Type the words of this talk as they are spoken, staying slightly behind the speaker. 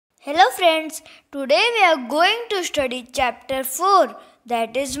Hello friends, today we are going to study chapter 4,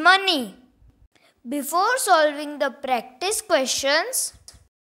 that is money. Before solving the practice questions,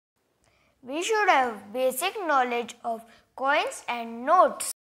 we should have basic knowledge of coins and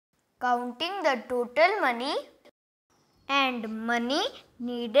notes, counting the total money and money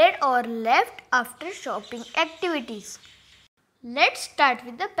needed or left after shopping activities. Let's start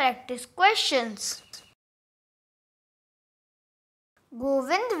with the practice questions.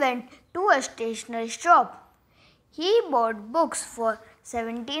 Govind went to a stationery shop. He bought books for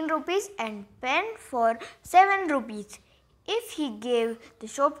 17 rupees and pen for 7 rupees. If he gave the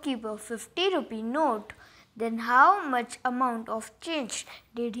shopkeeper 50 rupee note, then how much amount of change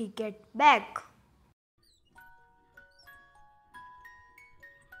did he get back?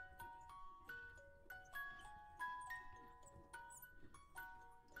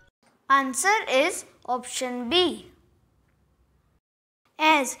 Answer is option B.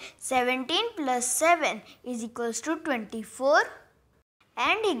 As 17 plus 7 is equals to 24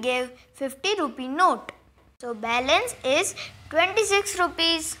 and he gave 50 rupee note. So balance is 26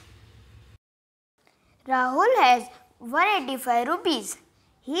 rupees. Rahul has 185 rupees.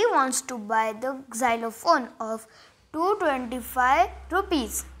 He wants to buy the xylophone of 225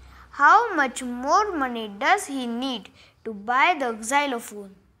 rupees. How much more money does he need to buy the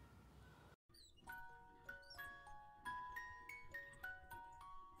xylophone?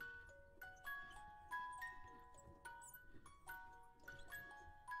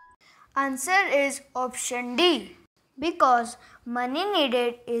 Answer is option D. Because money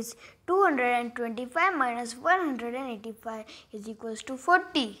needed is 225 minus 185 is equals to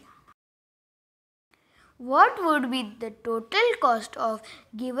 40. What would be the total cost of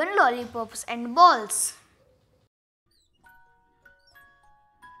given lollipops and balls?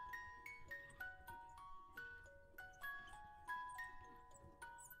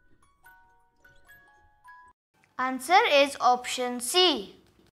 Answer is option C.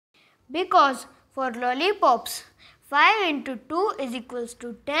 Because for lollipops, 5 into 2 is equals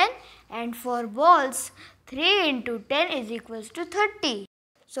to 10 and for balls, 3 into 10 is equals to 30.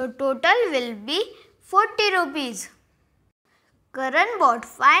 So total will be 40 rupees. Karan bought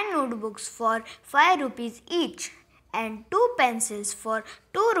 5 notebooks for 5 rupees each and 2 pencils for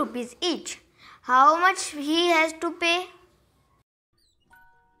 2 rupees each. How much he has to pay?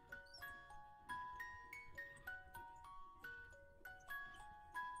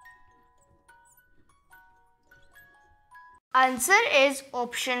 Answer is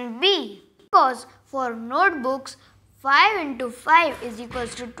option B. Because for notebooks, 5 into 5 is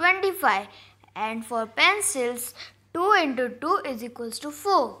equals to 25 and for pencils, 2 into 2 is equals to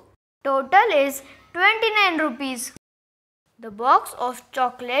 4. Total is 29 rupees. The box of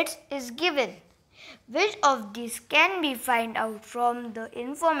chocolates is given. Which of these can be found out from the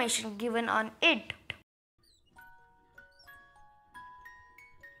information given on it?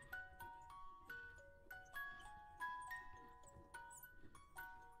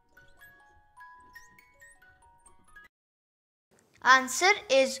 Answer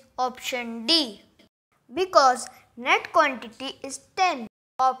is option D. Because net quantity is 10.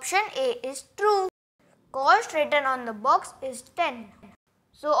 Option A is true. Cost written on the box is 10.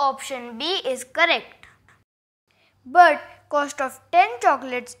 So option B is correct. But cost of 10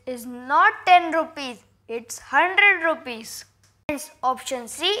 chocolates is not 10 rupees. It's 100 rupees. Hence option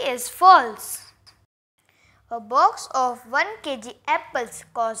C is false. A box of 1 kg apples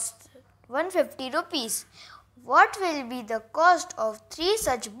costs 150 rupees. What will be the cost of 3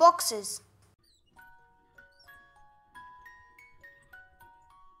 such boxes?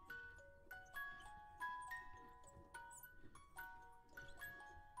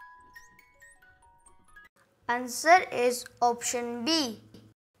 Answer is option B.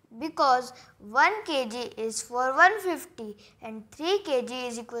 Because 1 kg is for 150 and 3 kg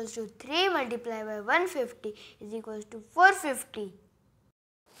is equals to 3 multiplied by 150 is equals to 450.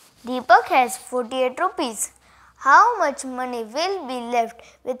 Deepak has 48 rupees. How much money will be left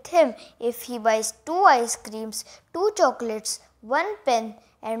with him if he buys 2 ice creams, 2 chocolates, 1 pen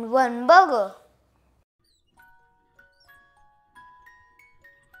and 1 burger?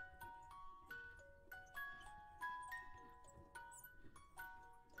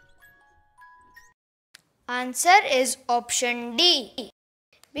 Answer is option D.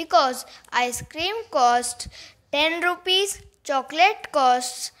 Because ice cream costs 10 rupees, chocolate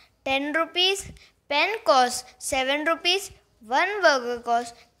costs 10 rupees, pen costs 7 rupees, 1 burger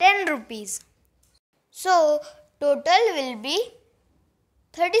costs 10 rupees. So, total will be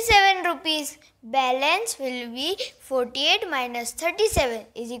 37 rupees. Balance will be 48 minus 37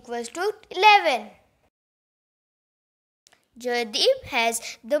 is equals to 11. Joydeep has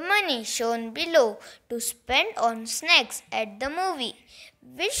the money shown below to spend on snacks at the movie.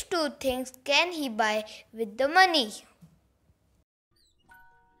 Which two things can he buy with the money?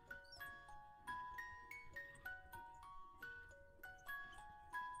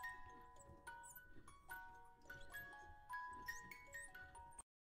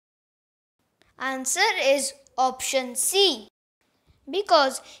 Answer is option C,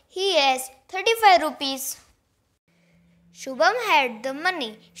 because he has 35 rupees. Shubham had the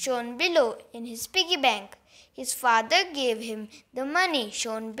money shown below in his piggy bank. His father gave him the money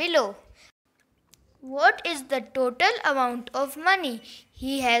shown below. What is the total amount of money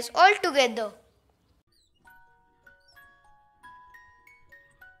he has altogether?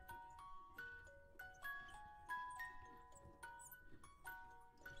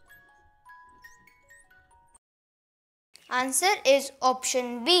 Answer is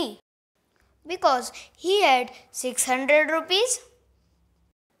option B, because he had 600 rupees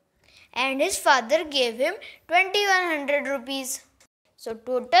and his father gave him 2100 rupees. So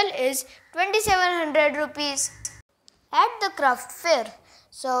total is 2700 rupees. At the craft fair,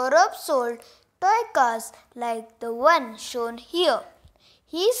 Saurabh sold toy cars like the one shown here.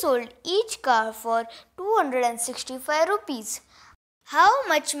 He sold each car for 265 rupees. How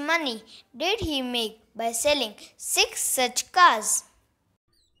much money did he make by selling 6 such cars?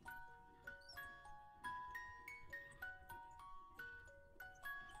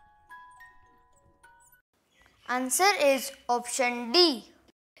 Answer is option D,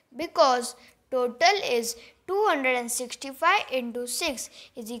 because total is 265 into 6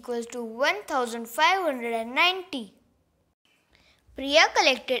 is equal to 1590. Priya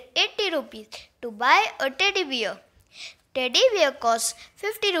collected 80 rupees to buy a teddy bear. Teddy bear costs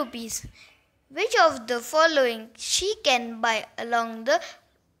 50 rupees. Which of the following she can buy along the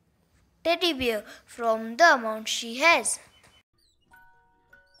teddy bear from the amount she has?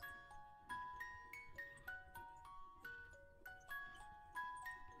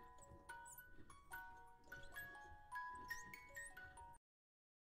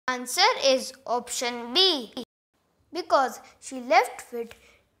 Answer is option B, because she left with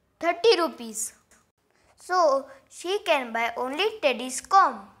 30 rupees. So she can buy only Teddy's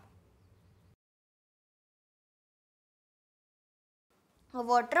comb. A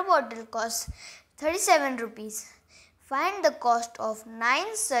water bottle costs 37 rupees. Find the cost of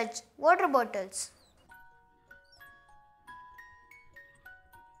 9 such water bottles.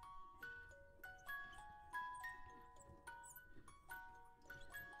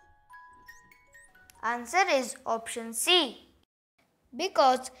 Answer is option C,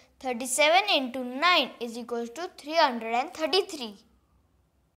 because 37 into 9 is equal to 333.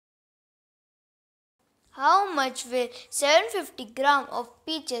 How much will 750 gram of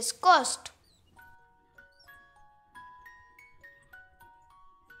peaches cost?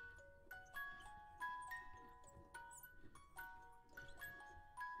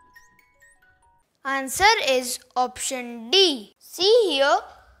 Answer is option D. See here,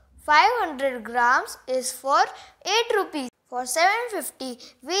 500 grams is for 8 rupees. For 750,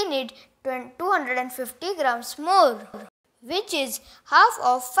 we need 250 grams more, which is half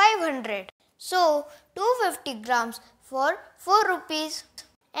of 500. So 250 grams for 4 rupees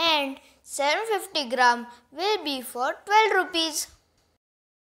and 750 gram will be for 12 rupees.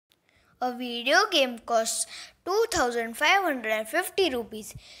 A video game costs 2550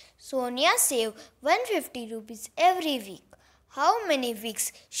 rupees. Sonia saves 150 rupees every week. How many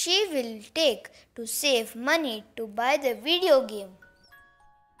weeks she will take to save money to buy the video game?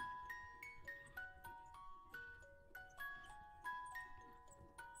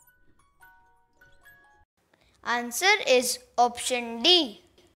 Answer is option D.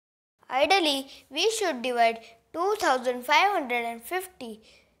 Ideally, we should divide 2550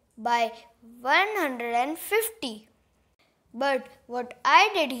 by 150. But what I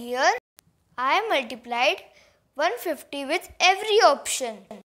did here, I multiplied 150 with every option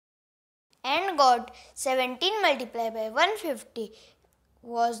and got 17 multiplied by 150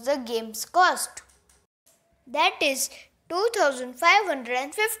 was the game's cost. That is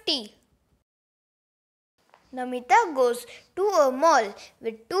 2550. Namita goes to a mall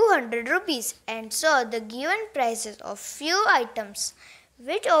with 200 rupees and saw the given prices of few items.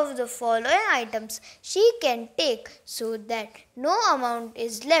 Which of the following items she can take so that no amount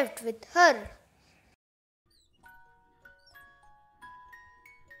is left with her?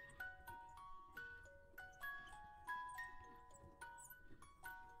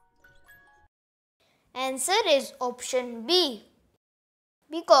 Answer is option B,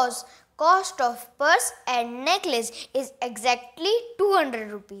 because cost of purse and necklace is exactly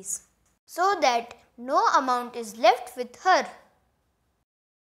 200 rupees. So that no amount is left with her.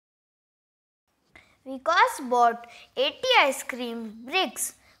 Vikas bought 80 ice cream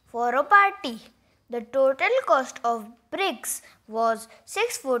bricks for a party. The total cost of bricks was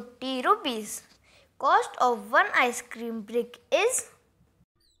 640 rupees. Cost of one ice cream brick is?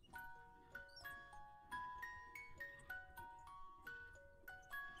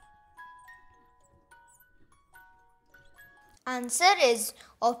 Answer is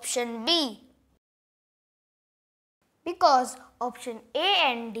option B. Because option A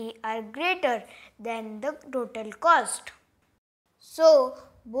and D are greater than the total cost. So,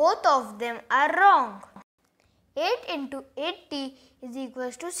 both of them are wrong. 8 into 80 is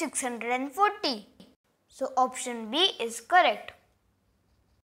equals to 640. So, option B is correct.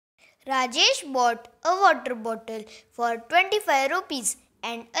 Rajesh bought a water bottle for 25 rupees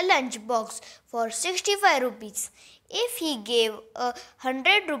and a lunch box for 65 rupees. If he gave a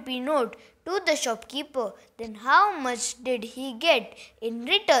 100 rupee note to the shopkeeper, then how much did he get in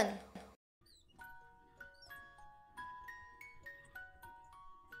return?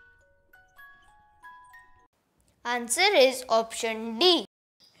 Answer is option D.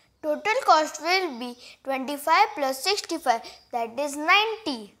 Total cost will be 25 plus 65, that is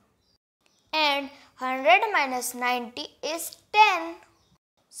 90. And 100 minus 90 is 10.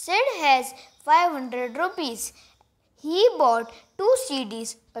 Sid has 500 rupees. He bought 2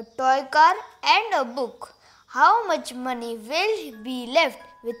 CDs, a toy car and a book. How much money will be left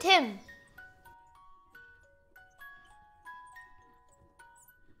with him?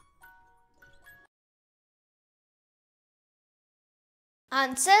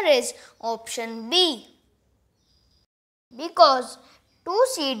 Answer is option B. Because 2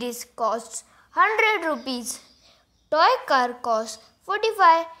 CDs costs 100 rupees, toy car costs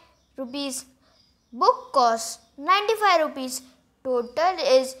 45 rupees, book costs 95 rupees, total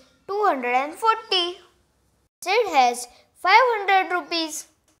is 240. Sid has 500 rupees.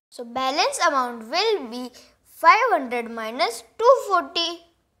 So balance amount will be 500 minus 240,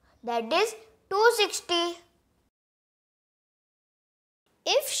 that is 260.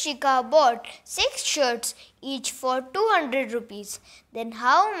 If Shika bought 6 shirts each for 200 rupees, then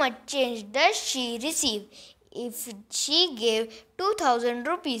how much change does she receive if she gave 2000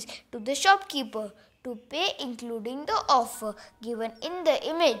 rupees to the shopkeeper to pay including the offer given in the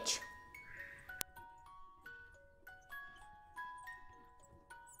image?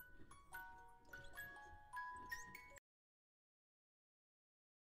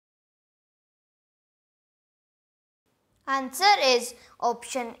 Answer is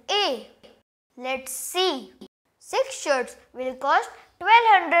option A. Let's see. 6 shirts will cost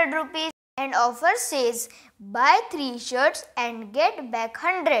 1200 rupees and offer says buy 3 shirts and get back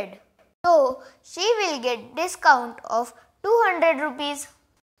 100. So she will get discount of 200 rupees.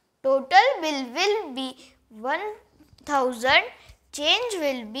 Total bill will be 1000. Change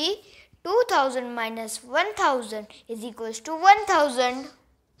will be 2000 minus 1000 is equals to 1000.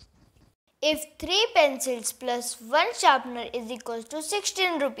 If 3 pencils plus 1 sharpener is equals to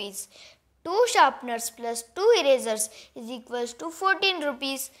 16 rupees, 2 sharpeners plus 2 erasers is equals to 14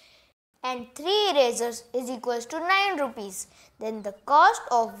 rupees and 3 erasers is equals to 9 rupees, then the cost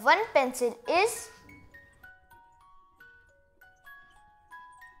of 1 pencil is?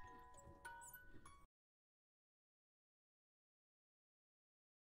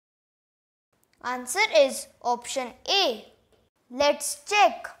 Answer is option A. Let's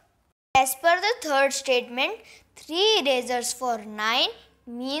check. As per the third statement, 3 erasers for 9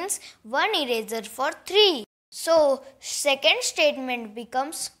 means 1 eraser for 3. So, second statement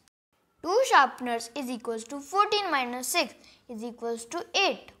becomes 2 sharpeners is equals to 14 minus 6 is equals to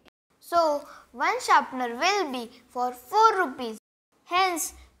 8. So, 1 sharpener will be for 4 rupees.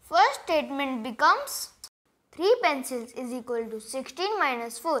 Hence, first statement becomes 3 pencils is equal to 16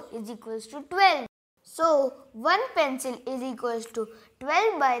 minus 4 is equals to 12. So, 1 pencil is equals to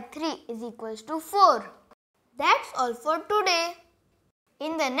 12 by 3 is equals to 4. That's all for today.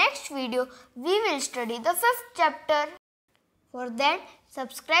 In the next video, we will study the 5th chapter. For that,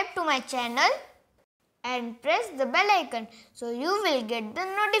 subscribe to my channel and press the bell icon so you will get the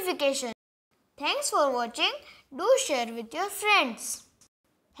notification. Thanks for watching. Do share with your friends.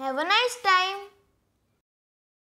 Have a nice time.